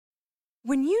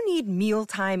When you need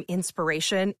mealtime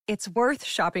inspiration, it's worth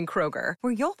shopping Kroger,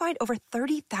 where you'll find over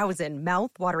 30,000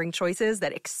 mouth-watering choices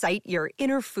that excite your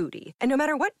inner foodie. And no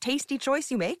matter what tasty choice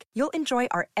you make, you'll enjoy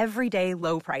our everyday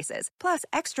low prices, plus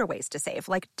extra ways to save,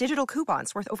 like digital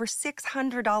coupons worth over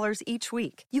 $600 each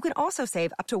week. You can also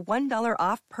save up to $1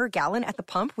 off per gallon at the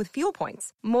pump with fuel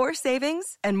points. More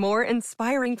savings and more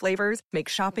inspiring flavors make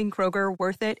shopping Kroger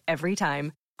worth it every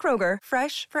time. Kroger,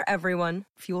 fresh for everyone.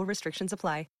 Fuel restrictions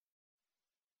apply.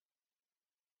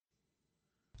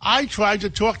 I tried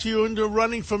to talk to you into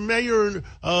running for mayor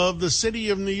of the city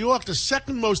of New York, the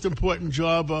second most important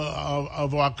job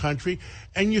of our country,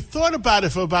 and you thought about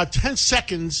it for about 10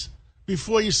 seconds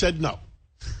before you said no.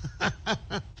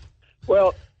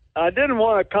 Well, I didn't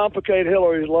want to complicate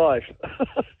Hillary's life.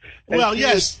 Well,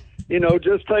 yes.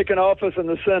 Just taking office in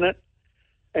the Senate.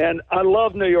 And I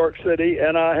love New York City,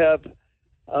 and I have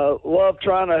loved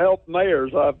trying to help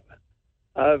mayors.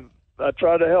 I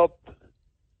tried to help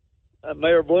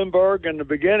Mayor Bloomberg in the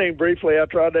beginning. Briefly, I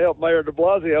tried to help Mayor de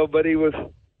Blasio, but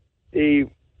he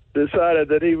decided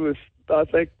that he was, I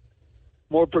think,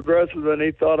 more progressive than he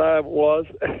thought I was,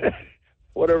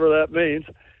 whatever that means.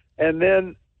 And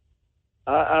then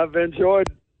I've enjoyed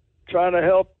trying to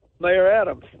help Mayor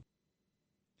Adams.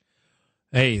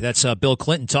 Hey, that's Bill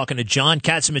Clinton talking to John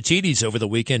Catsimatidis over the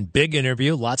weekend. Big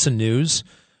interview, lots of news.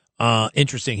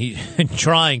 Interesting. He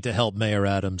trying to help Mayor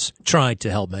Adams,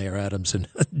 and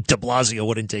de Blasio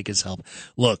wouldn't take his help.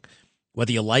 Look,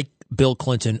 whether you like Bill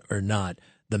Clinton or not,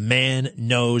 the man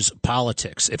knows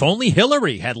politics. If only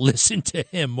Hillary had listened to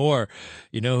him more.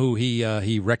 You know who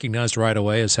he recognized right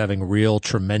away as having real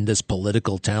tremendous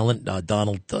political talent?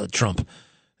 Donald Trump.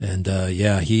 And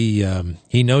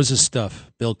he knows his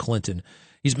stuff, Bill Clinton.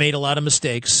 He's made a lot of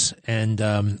mistakes, and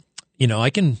I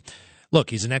can look.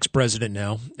 He's an ex-president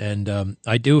now, and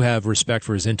I do have respect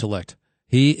for his intellect.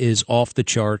 He is off the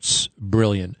charts,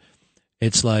 brilliant.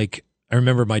 It's like I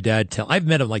remember my dad I've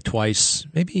met him like twice,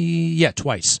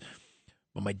 twice.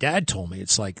 But my dad told me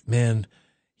it's like, man,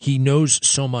 he knows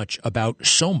so much about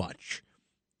so much,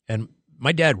 and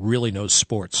my dad really knows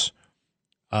sports.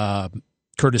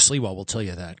 Curtis Lewa will tell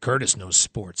you that. Curtis knows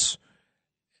sports.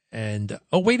 And,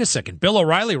 wait a second. Bill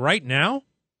O'Reilly right now?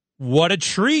 What a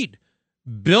treat.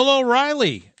 Bill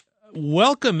O'Reilly,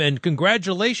 welcome and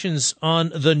congratulations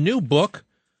on the new book,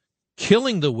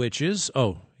 Killing the Witches.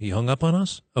 Oh, he hung up on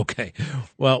us? Okay.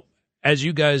 Well, as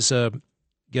you guys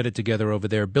get it together over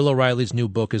there, Bill O'Reilly's new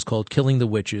book is called Killing the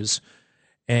Witches,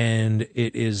 and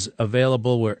it is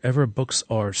available wherever books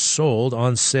are sold,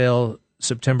 on sale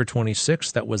September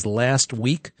 26th. That was last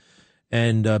week.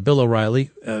 And Bill O'Reilly,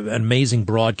 an amazing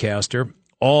broadcaster,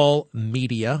 all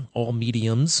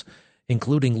mediums,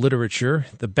 including literature,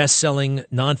 the best-selling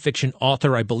nonfiction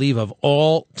author, I believe, of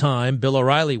all time. Bill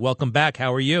O'Reilly, welcome back.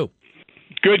 How are you?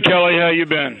 Good, Kelly. How you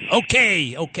been?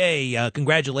 Okay.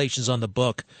 Congratulations on the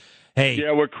book. Hey.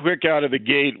 Yeah, we're quick out of the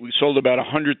gate. We sold about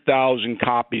 100,000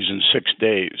 copies in 6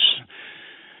 days.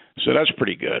 So that's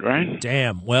pretty good, right?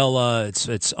 Damn. Well,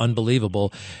 it's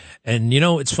unbelievable. And,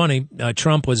 it's funny.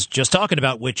 Trump was just talking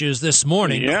about witches this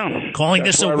morning, calling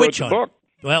this a witch hunt.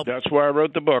 Well, that's why I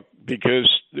wrote the book, because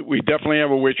we definitely have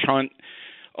a witch hunt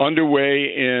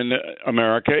underway in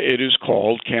America. It is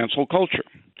called cancel culture.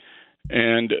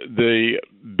 And the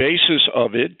basis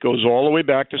of it goes all the way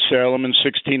back to Salem in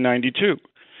 1692.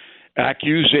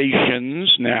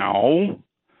 Accusations now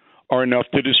are enough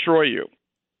to destroy you.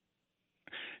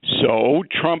 So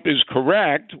Trump is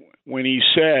correct when he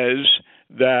says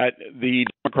that the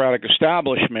Democratic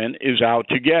establishment is out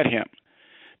to get him.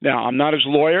 Now, I'm not his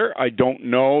lawyer. I don't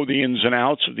know the ins and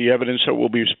outs of the evidence that will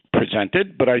be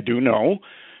presented, but I do know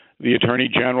the Attorney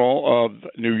General of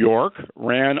New York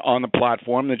ran on the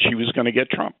platform that she was going to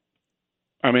get Trump.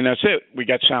 I mean, that's it. We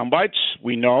got sound bites.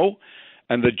 We know.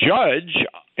 And the judge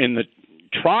in the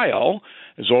trial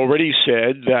has already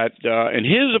said that, in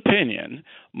his opinion,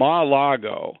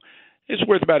 Mar-a-Lago is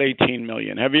worth about $18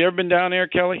 million. Have you ever been down there,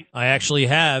 Kelly? I actually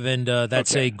have, and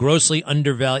that's a grossly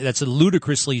undervalued. That's a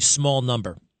ludicrously small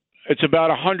number. It's about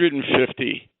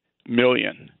 $150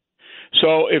 million.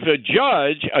 So if a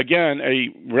judge, again, a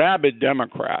rabid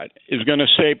Democrat, is going to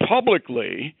say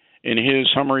publicly in his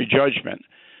summary judgment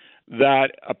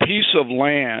that a piece of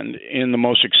land in the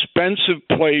most expensive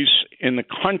place in the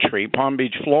country, Palm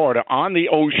Beach, Florida, on the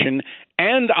ocean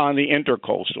and on the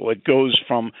intercoastal, it goes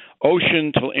from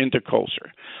ocean to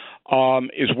intercoastal,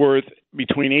 is worth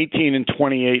between 18 and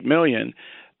 28 million.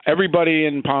 Everybody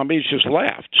in Palm Beach just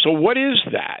laughed. So what is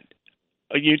that?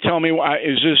 You tell me,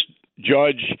 is this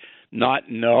judge not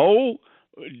know?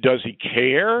 Does he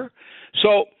care?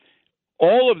 So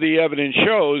all of the evidence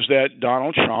shows that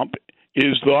Donald Trump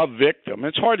is the victim.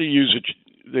 It's hard to use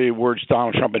the words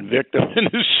Donald Trump and victim in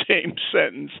the same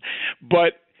sentence,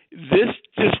 but this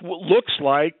just looks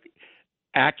like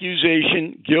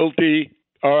accusation, guilty.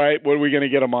 All right, what are we going to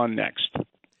get him on next?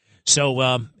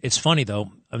 So it's funny,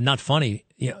 though. Not funny.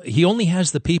 You know, he only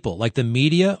has the people. Like the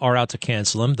media are out to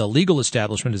cancel him. The legal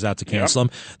establishment is out to cancel him.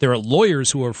 There are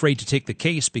lawyers who are afraid to take the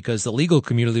case because the legal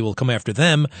community will come after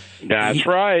them. That's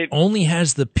right. Only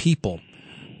has the people,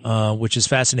 which is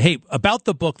fascinating. Hey, about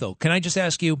the book, though, can I just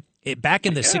ask you, back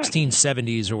in the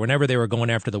 1670s or whenever they were going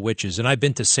after the witches, and I've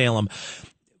been to Salem,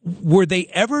 were they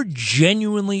ever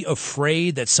genuinely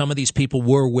afraid that some of these people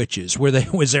were witches?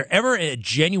 Was there ever a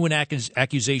genuine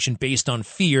accusation based on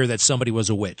fear that somebody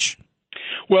was a witch?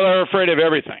 Well, they're afraid of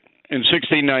everything. In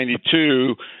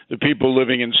 1692, the people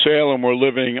living in Salem were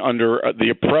living under the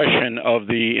oppression of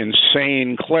the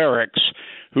insane clerics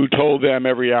who told them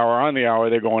every hour on the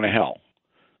hour they're going to hell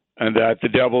and that the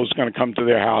devil is going to come to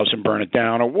their house and burn it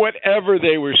down or whatever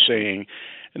they were saying,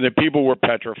 and the people were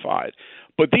petrified.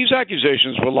 But these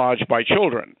accusations were lodged by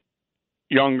children,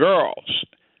 young girls,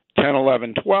 10,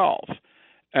 11, 12.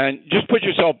 And just put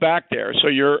yourself back there. So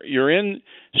you're in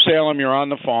Salem, you're on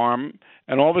the farm,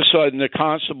 and all of a sudden the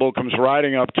constable comes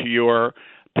riding up to your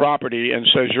property and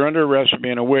says, you're under arrest for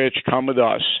being a witch, come with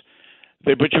us.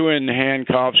 They put you in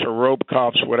handcuffs or rope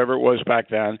cuffs, whatever it was back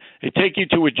then. They take you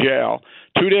to a jail.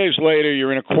 2 days later,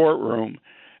 you're in a courtroom,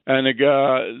 and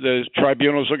the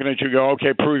tribunal's looking at you and go,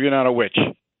 okay, prove you're not a witch.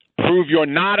 Prove you're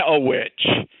not a witch.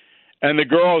 And the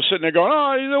girl is sitting there going,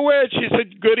 oh, he's a witch. He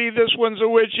said, goody, this one's a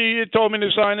witch. He told me to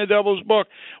sign the devil's book.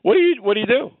 What do you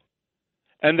do?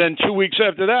 And then 2 weeks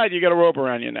after that, you get a rope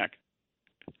around your neck.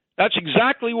 That's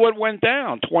exactly what went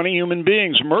down. 20 human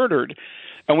beings murdered.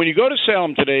 And when you go to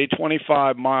Salem today,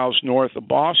 25 miles north of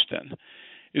Boston,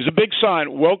 is a big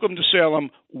sign, welcome to Salem,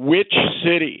 Witch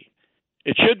City.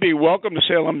 It should be welcome to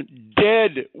Salem,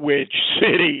 Dead Witch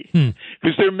City,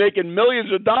 because they're making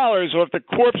millions of dollars off the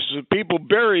corpses of people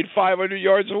buried 500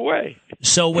 yards away.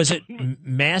 So was it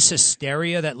mass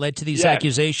hysteria that led to these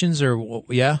accusations, or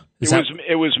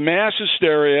It was mass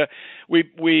hysteria.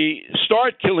 We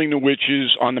start killing the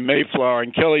witches on the Mayflower,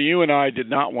 and Kelly, you and I did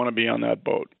not want to be on that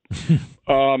boat.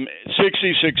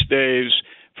 66 days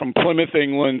from Plymouth,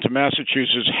 England to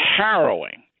Massachusetts,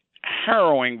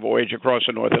 harrowing voyage across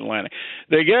the North Atlantic.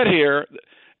 They get here,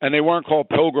 and they weren't called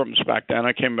pilgrims back then.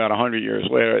 I came about 100 years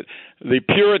later. The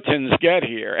Puritans get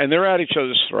here, and they're at each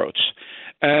other's throats.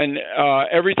 And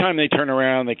every time they turn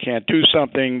around, they can't do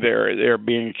something. They're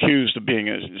being accused of being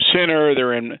a sinner.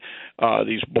 They're in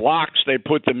these blocks they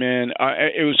put them in.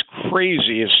 It was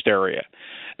crazy hysteria.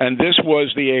 And this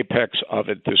was the apex of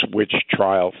it, this witch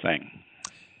trial thing.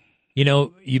 You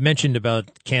know, you mentioned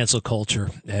about cancel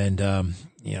culture, and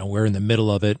we're in the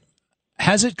middle of it.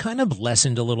 Has it kind of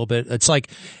lessened a little bit? It's like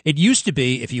it used to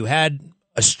be if you had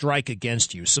a strike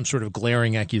against you, some sort of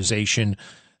glaring accusation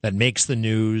that makes the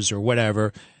news or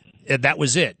whatever, that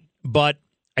was it. But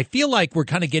I feel like we're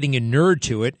kind of getting inured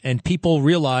to it, and people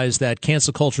realize that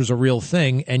cancel culture is a real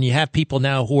thing, and you have people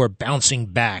now who are bouncing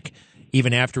back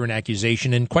even after an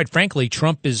accusation. And quite frankly,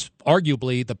 Trump is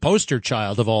arguably the poster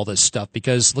child of all this stuff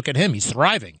because look at him. He's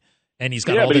thriving, and he's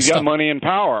got all this stuff. Yeah, but he's got money and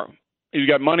power. He's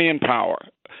got money and power.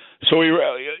 So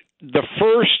the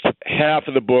first half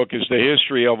of the book is the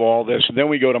history of all this, and then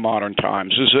we go to modern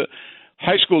times. There's a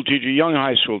high school teacher, young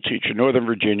high school teacher, Northern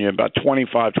Virginia, about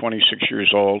 25, 26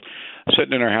 years old,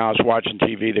 sitting in her house watching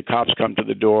TV. The cops come to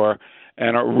the door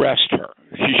and arrest her.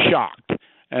 She's shocked.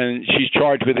 And she's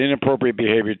charged with inappropriate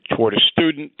behavior toward a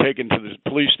student, taken to the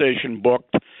police station,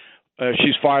 booked.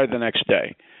 She's fired the next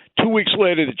day. 2 weeks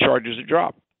later, the charges are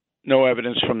dropped. No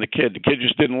evidence from the kid. The kid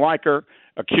just didn't like her,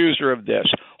 accused her of this.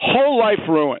 Whole life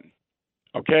ruined.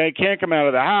 Okay, can't come out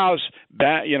of the house,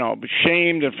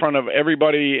 shamed in front of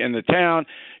everybody in the town.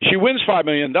 She wins $5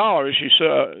 million. She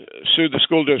sued the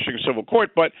school district in civil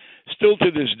court, but still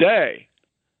to this day,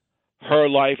 her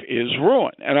life is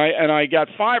ruined. And I got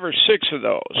 5 or 6 of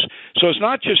those. So it's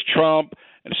not just Trump,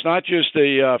 and it's not just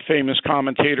the famous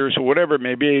commentators or whatever it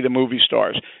may be, the movie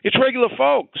stars. It's regular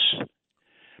folks.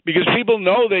 Because people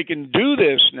know they can do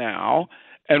this now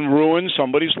and ruin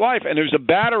somebody's life. And there's a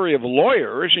battery of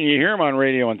lawyers, and you hear them on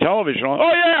radio and television.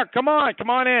 Oh, yeah, come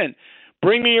on in.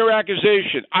 Bring me your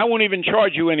accusation. I won't even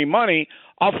charge you any money.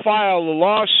 I'll file the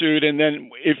lawsuit, and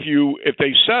then if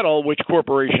they settle, which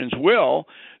corporations will,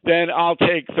 then I'll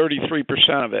take 33%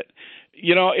 of it.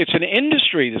 You know, it's an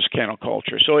industry, this cancel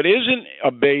culture, so it isn't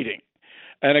abating.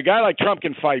 And a guy like Trump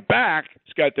can fight back.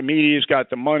 He's got the media, he's got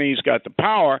the money, he's got the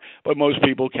power, but most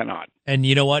people cannot. And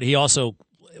you know what? He also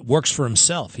works for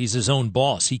himself. He's his own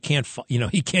boss. He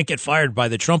can't get fired by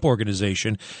the Trump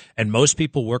organization. And most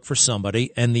people work for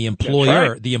somebody, and the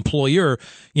employer,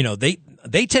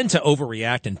 they tend to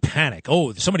overreact and panic.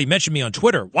 Oh, somebody mentioned me on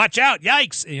Twitter. Watch out.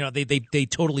 Yikes. They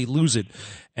totally lose it.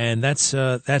 And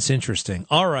that's interesting.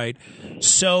 All right.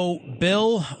 So,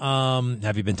 Bill,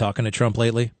 have you been talking to Trump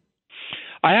lately?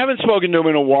 I haven't spoken to him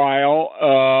in a while.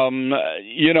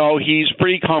 He's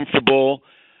pretty comfortable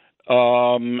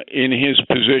in his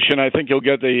position. I think he'll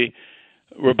get the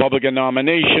Republican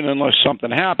nomination unless something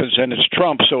happens, and it's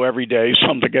Trump, so every day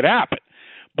something could happen.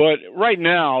 But right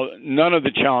now, none of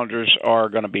the challengers are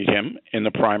going to beat him in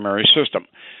the primary system.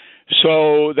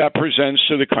 So that presents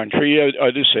to the country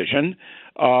a decision.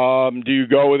 Do you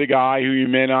go with a guy who you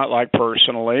may not like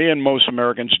personally, and most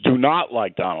Americans do not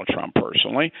like Donald Trump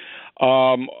personally,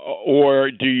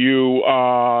 or do you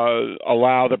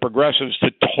allow the progressives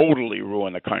to totally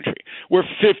ruin the country? We're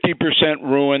 50%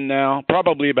 ruined now,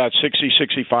 probably about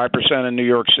 65% in New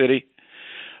York City.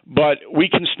 But we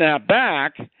can snap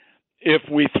back if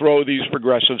we throw these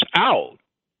progressives out.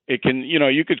 It can,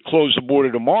 you could close the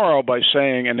border tomorrow by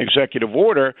saying an executive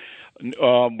order,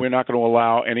 we're not going to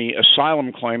allow any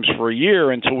asylum claims for a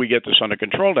year until we get this under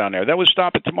control down there. That would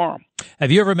stop it tomorrow. Have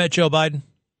you ever met Joe Biden?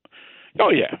 Oh,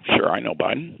 yeah, sure. I know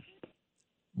Biden.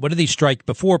 What did he strike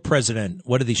before president?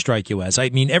 What did he strike you as? I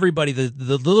mean, everybody,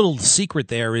 the little secret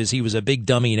there is he was a big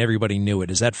dummy and everybody knew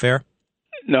it. Is that fair?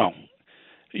 No.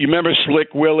 You remember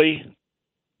Slick Willie?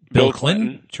 Bill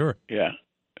Clinton? Sure. Yeah.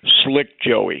 Slick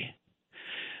Joey.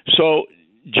 So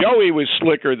Joey was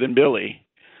slicker than Billy,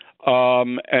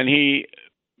 and he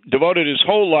devoted his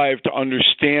whole life to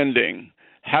understanding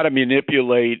how to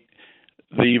manipulate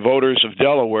the voters of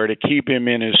Delaware to keep him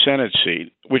in his Senate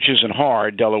seat, which isn't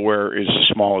hard. Delaware is the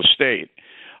smallest state.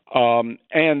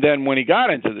 And then when he got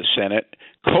into the Senate,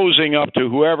 cozying up to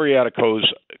whoever he had to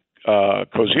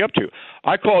cozy up to.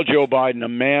 I call Joe Biden a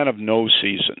man of no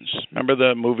seasons. Remember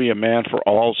the movie A Man for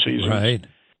All Seasons? Right.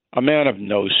 A man of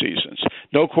no seasons.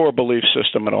 No core belief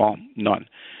system at all. None.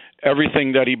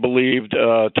 Everything that he believed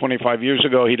 25 years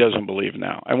ago, he doesn't believe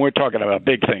now. And we're talking about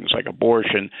big things like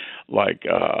abortion, like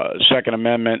Second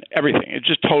Amendment, everything. It's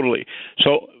just totally.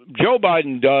 So Joe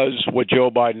Biden does what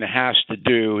Joe Biden has to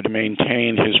do to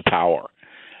maintain his power.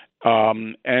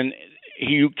 And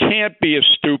you can't be a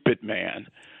stupid man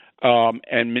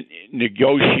and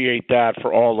negotiate that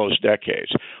for all those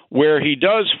decades. Where he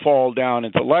does fall down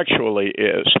intellectually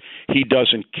is he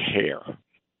doesn't care.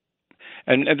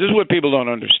 And this is what people don't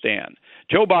understand.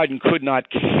 Joe Biden could not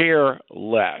care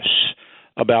less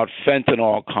about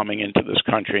fentanyl coming into this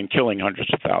country and killing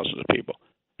hundreds of thousands of people.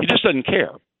 He just doesn't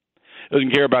care. He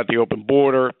doesn't care about the open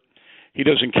border. He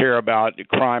doesn't care about the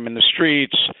crime in the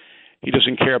streets. He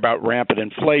doesn't care about rampant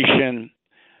inflation.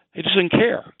 He doesn't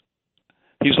care.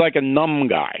 He's like a numb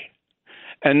guy.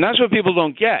 And that's what people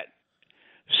don't get.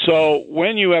 So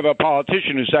when you have a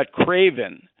politician who's that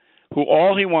craven, who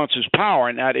all he wants is power,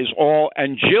 and that is all,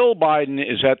 and Jill Biden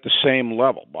is at the same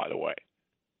level, by the way.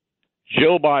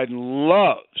 Jill Biden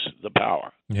loves the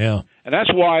power. Yeah. And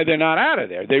that's why they're not out of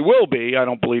there. They will be. I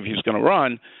don't believe he's going to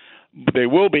run, but they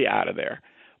will be out of there.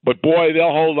 But, boy,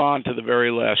 they'll hold on to the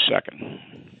very last second.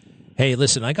 Hey,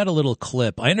 listen, I got a little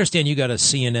clip. I understand you got a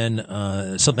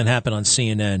CNN, something happened on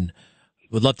CNN.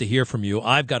 Would love to hear from you.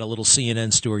 I've got a little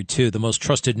CNN story, too. The most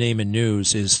trusted name in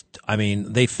news is,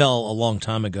 they fell a long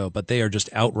time ago, but they are just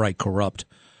outright corrupt.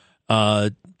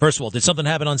 First of all, did something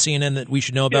happen on CNN that we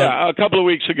should know about? Yeah, a couple of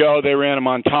weeks ago, they ran a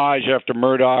montage after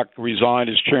Murdoch resigned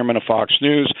as chairman of Fox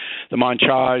News. The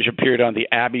montage appeared on the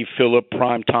Abby Phillip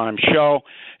primetime show.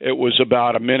 It was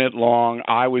about a minute long.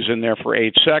 I was in there for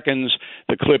 8 seconds.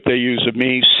 The clip they used of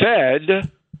me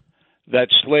said that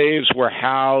slaves were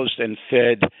housed and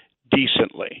fed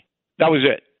decently. That was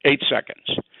it, 8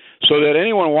 seconds. So that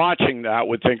anyone watching that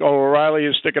would think, O'Reilly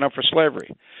is sticking up for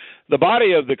slavery. The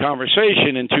body of the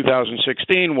conversation in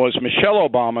 2016 was Michelle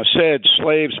Obama said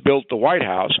slaves built the White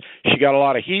House. She got a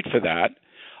lot of heat for that.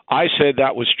 I said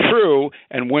that was true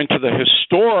and went to the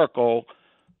historical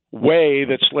way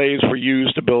that slaves were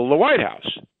used to build the White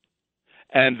House.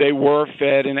 And they were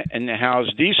fed and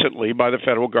housed decently by the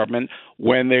federal government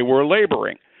when they were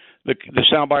laboring. The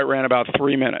soundbite ran about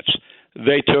 3 minutes.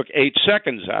 They took 8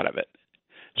 seconds out of it.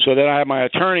 So then I had my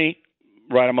attorney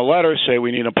write them a letter, say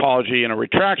we need an apology and a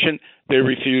retraction. They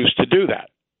refused to do that.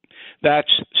 That's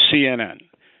CNN.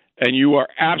 And you are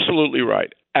absolutely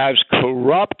right. As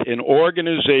corrupt an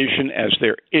organization as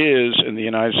there is in the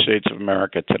United States of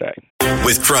America today.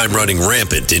 With crime running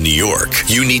rampant in New York,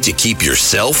 you need to keep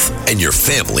yourself and your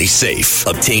family safe.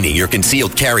 Obtaining your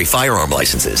concealed carry firearm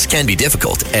licenses can be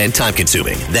difficult and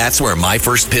time-consuming. That's where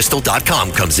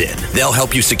MyFirstPistol.com comes in. They'll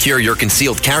help you secure your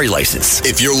concealed carry license.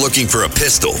 If you're looking for a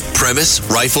pistol, premise,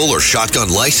 rifle, or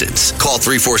shotgun license, call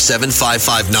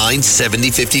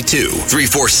 347-559-7052.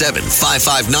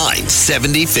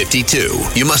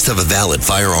 347-559-7052. You must have a valid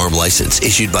firearm license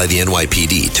issued by the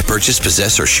NYPD to purchase,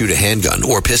 possess, or shoot a handgun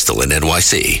or pistol in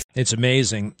NYC. It's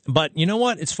amazing. But you know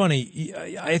what? It's funny.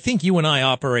 I think you and I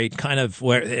operate kind of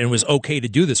where, and it was okay to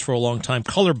do this for a long time,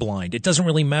 colorblind. It doesn't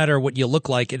really matter what you look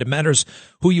like. It matters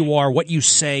who you are, what you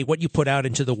say, what you put out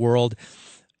into the world.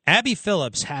 Abby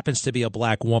Phillips happens to be a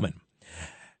black woman.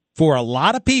 For a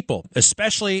lot of people,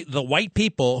 especially the white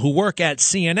people who work at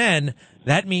CNN,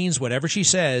 that means whatever she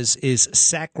says is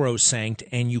sacrosanct,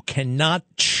 and you cannot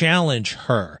challenge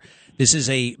her. This is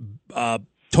a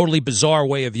totally bizarre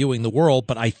way of viewing the world,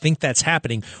 but I think that's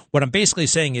happening. What I'm basically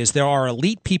saying is there are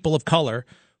elite people of color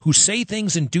who say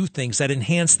things and do things that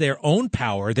enhance their own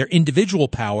power, their individual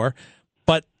power,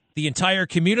 but the entire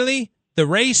community, the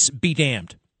race, be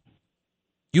damned.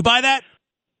 You buy that?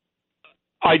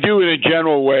 I do in a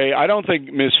general way. I don't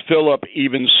think Ms. Phillip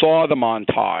even saw the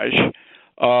montage.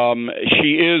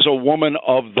 She is a woman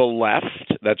of the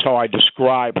left. That's how I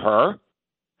describe her.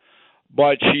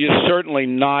 But she is certainly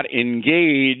not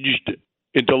engaged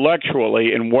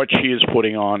intellectually in what she is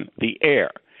putting on the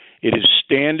air. It is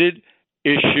standard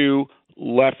issue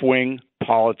left-wing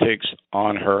politics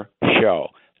on her show.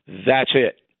 That's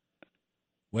it.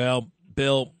 Well,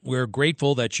 Bill, we're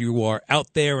grateful that you are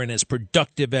out there and as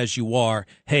productive as you are.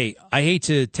 Hey, I hate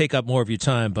to take up more of your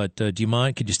time, but do you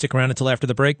mind? Could you stick around until after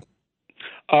the break?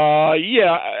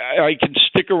 Yeah, I can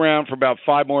stick around for about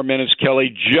 5 more minutes,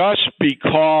 Kelly, just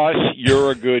because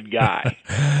you're a good guy.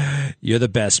 You're the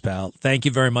best, pal. Thank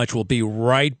you very much. We'll be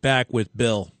right back with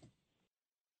Bill.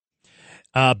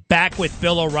 Back with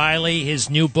Bill O'Reilly, his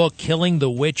new book, Killing the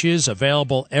Witches,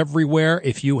 available everywhere.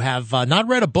 If you have not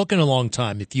read a book in a long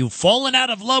time, if you've fallen out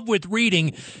of love with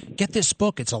reading, get this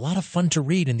book. It's a lot of fun to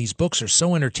read, and these books are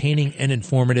so entertaining and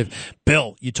informative.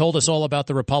 Bill, you told us all about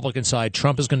the Republican side.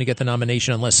 Trump is going to get the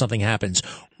nomination unless something happens.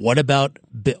 What about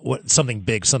something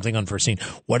big, something unforeseen?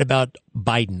 What about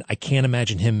Biden? I can't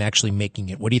imagine him actually making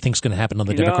it. What do you think is going to happen on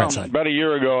the Democrat side? About a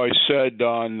year ago, I said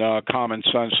on Common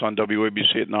Sense on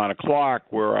WABC at 9 o'clock,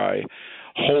 where I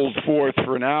hold forth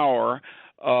for an hour,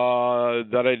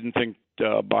 that I didn't think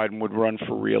Biden would run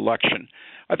for re-election.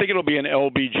 I think it'll be an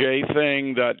LBJ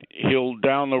thing, that he'll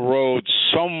down the road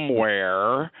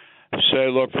somewhere say,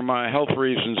 look, for my health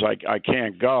reasons, I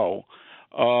can't go.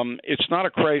 It's not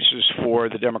a crisis for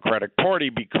the Democratic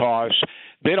Party because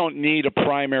they don't need a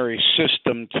primary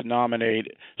system to nominate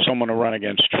someone to run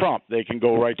against Trump. They can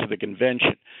go right to the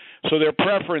convention. So their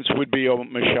preference would be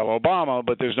Michelle Obama,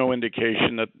 but there's no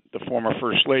indication that the former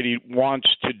First Lady wants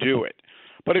to do it.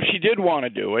 But if she did want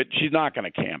to do it, she's not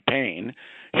going to campaign.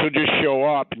 She'll just show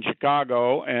up in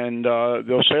Chicago, and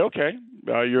they'll say, okay,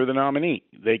 you're the nominee.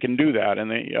 They can do that in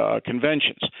the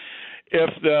conventions.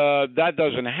 If that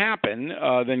doesn't happen,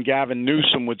 then Gavin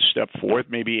Newsom would step forth,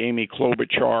 maybe Amy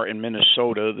Klobuchar in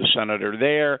Minnesota, the senator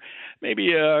there,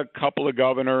 maybe a couple of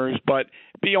governors, but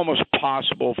it'd be almost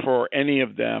possible for any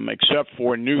of them, except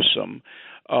for Newsom,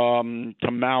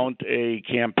 to mount a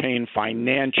campaign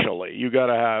financially. You got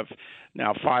to have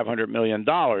now $500 million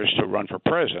to run for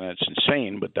president. It's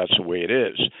insane, but that's the way it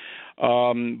is.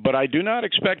 But I do not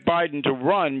expect Biden to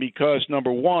run because,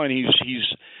 number one, he's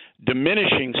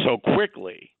diminishing so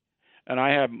quickly, and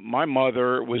my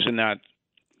mother was in that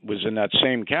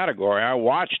same category. I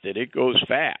watched it; it goes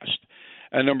fast.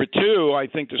 And number two, I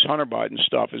think this Hunter Biden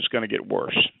stuff is going to get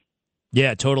worse.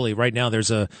 Yeah, totally. Right now,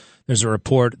 there's a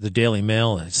report, the Daily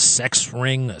Mail, a sex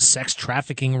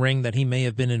trafficking ring that he may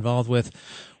have been involved with.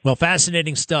 Well,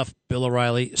 fascinating stuff, Bill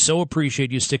O'Reilly. So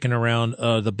appreciate you sticking around.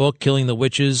 The book, Killing the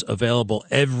Witches, available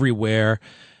everywhere.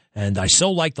 And I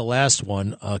so like the last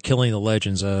one, Killing the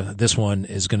Legends. This one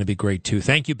is going to be great, too.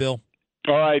 Thank you, Bill.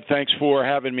 All right. Thanks for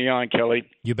having me on, Kelly.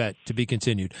 You bet. To be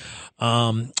continued.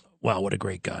 Wow, what a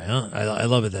great guy, huh? I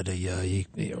love it that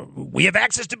we have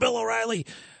access to Bill O'Reilly,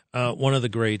 one of the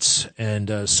greats,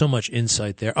 and so much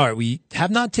insight there. All right, we have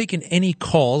not taken any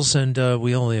calls, and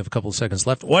we only have a couple of seconds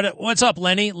left. What's up,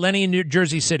 Lenny? Lenny in New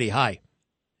Jersey City. Hi.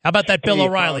 How about that Bill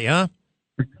O'Reilly, huh?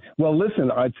 Well, listen,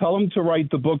 I tell him to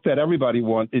write the book that everybody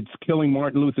wants. It's Killing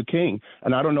Martin Luther King,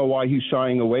 and I don't know why he's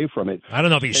shying away from it. I don't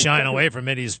know if he's shying away from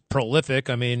it. He's prolific.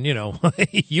 I mean,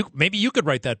 maybe you could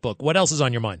write that book. What else is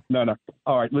on your mind? No.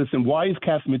 All right, listen, why does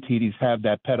Catsimatidis have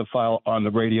that pedophile on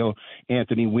the radio,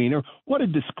 Anthony Weiner? What a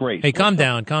disgrace. Hey, calm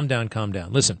down.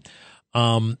 Listen,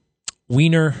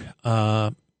 Weiner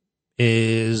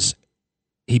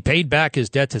he paid back his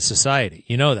debt to society.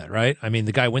 You know that, right? I mean,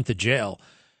 the guy went to jail.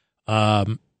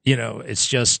 It's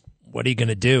just, what are you going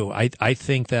to do? I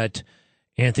think that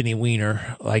Anthony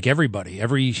Weiner, like everybody,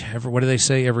 every what do they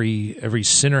say? Every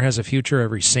sinner has a future.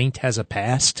 Every saint has a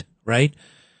past, right?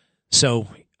 So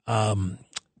I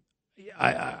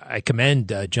commend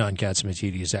John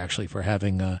Catsimatidis actually for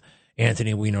having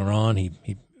Anthony Weiner on.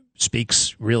 He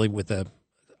speaks really with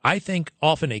I think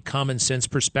often a common sense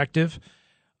perspective.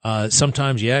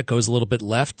 Sometimes, it goes a little bit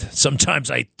left. Sometimes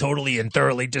I totally and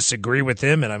thoroughly disagree with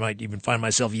him, and I might even find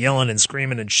myself yelling and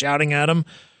screaming and shouting at him.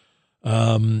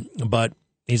 But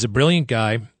he's a brilliant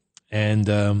guy,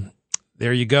 and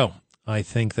there you go. I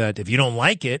think that if you don't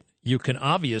like it, you can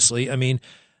obviously,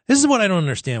 this is what I don't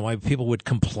understand, why people would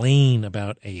complain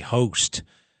about a host.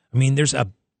 There's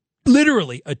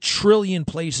literally a trillion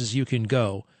places you can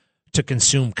go to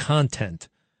consume content,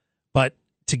 but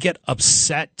to get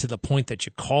upset to the point that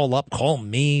you call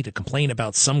me to complain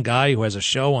about some guy who has a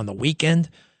show on the weekend,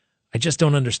 I just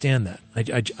don't understand that.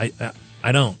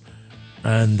 I don't.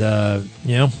 And,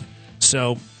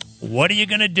 so what are you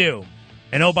going to do?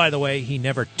 And, oh, by the way, he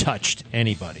never touched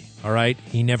anybody, all right?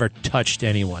 He never touched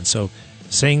anyone. So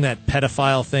saying that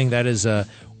pedophile thing, that is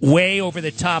way over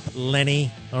the top,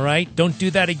 Lenny, all right? Don't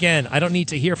do that again. I don't need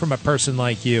to hear from a person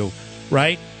like you,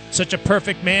 right? Such a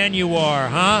perfect man you are,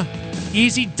 huh?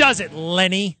 Easy does it,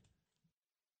 Lenny.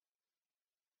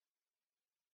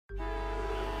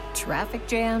 Traffic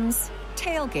jams,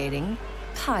 tailgating,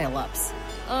 pile-ups.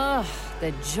 Ugh,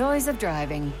 the joys of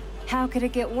driving. How could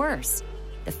it get worse?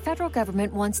 The federal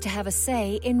government wants to have a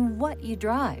say in what you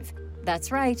drive.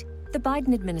 That's right. The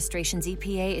Biden administration's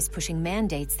EPA is pushing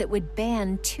mandates that would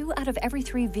ban 2 out of every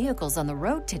 3 vehicles on the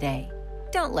road today.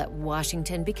 Don't let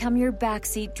Washington become your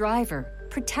backseat driver.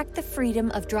 Protect the freedom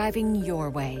of driving your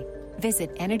way.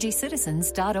 Visit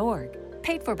EnergyCitizens.org.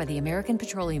 Paid for by the American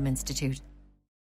Petroleum Institute.